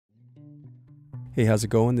Hey, how's it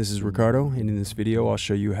going? This is Ricardo, and in this video I'll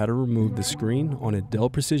show you how to remove the screen on a Dell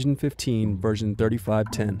Precision 15 version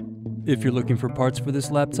 3510. If you're looking for parts for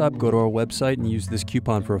this laptop, go to our website and use this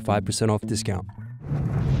coupon for a 5% off discount.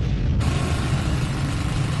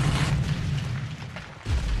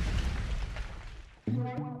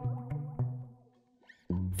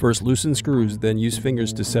 First loosen screws, then use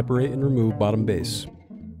fingers to separate and remove bottom base.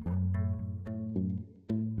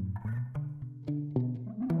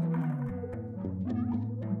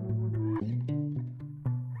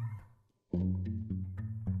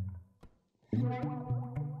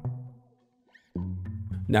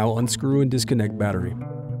 Now unscrew and disconnect battery.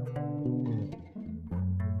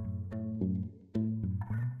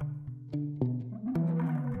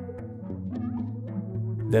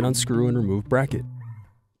 Then unscrew and remove bracket.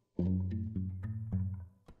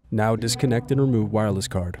 Now disconnect and remove wireless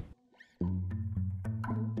card.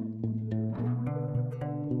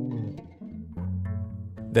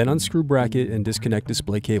 Then unscrew bracket and disconnect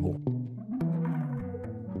display cable.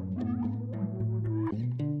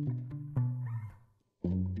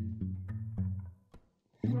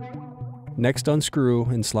 Next, unscrew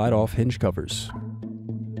and slide off hinge covers.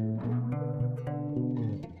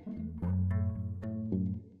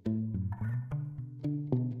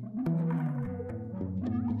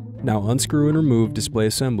 Now unscrew and remove display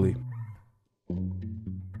assembly.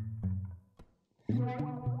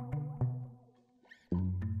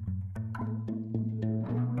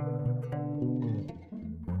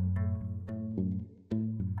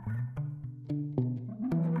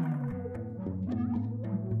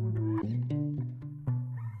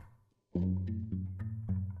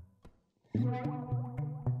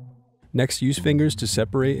 Next, use fingers to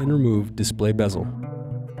separate and remove display bezel.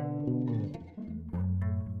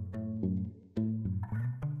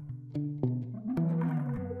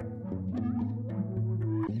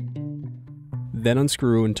 Then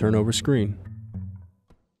unscrew and turn over screen.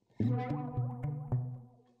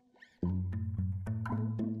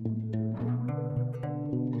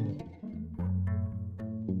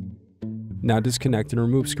 Now disconnect and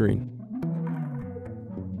remove screen.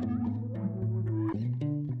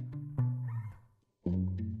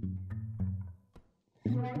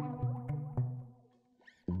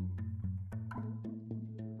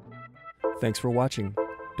 Thanks for watching.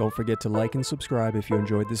 Don't forget to like and subscribe if you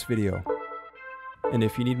enjoyed this video. And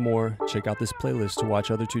if you need more, check out this playlist to watch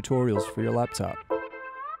other tutorials for your laptop.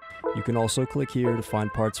 You can also click here to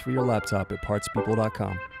find parts for your laptop at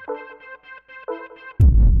partspeople.com.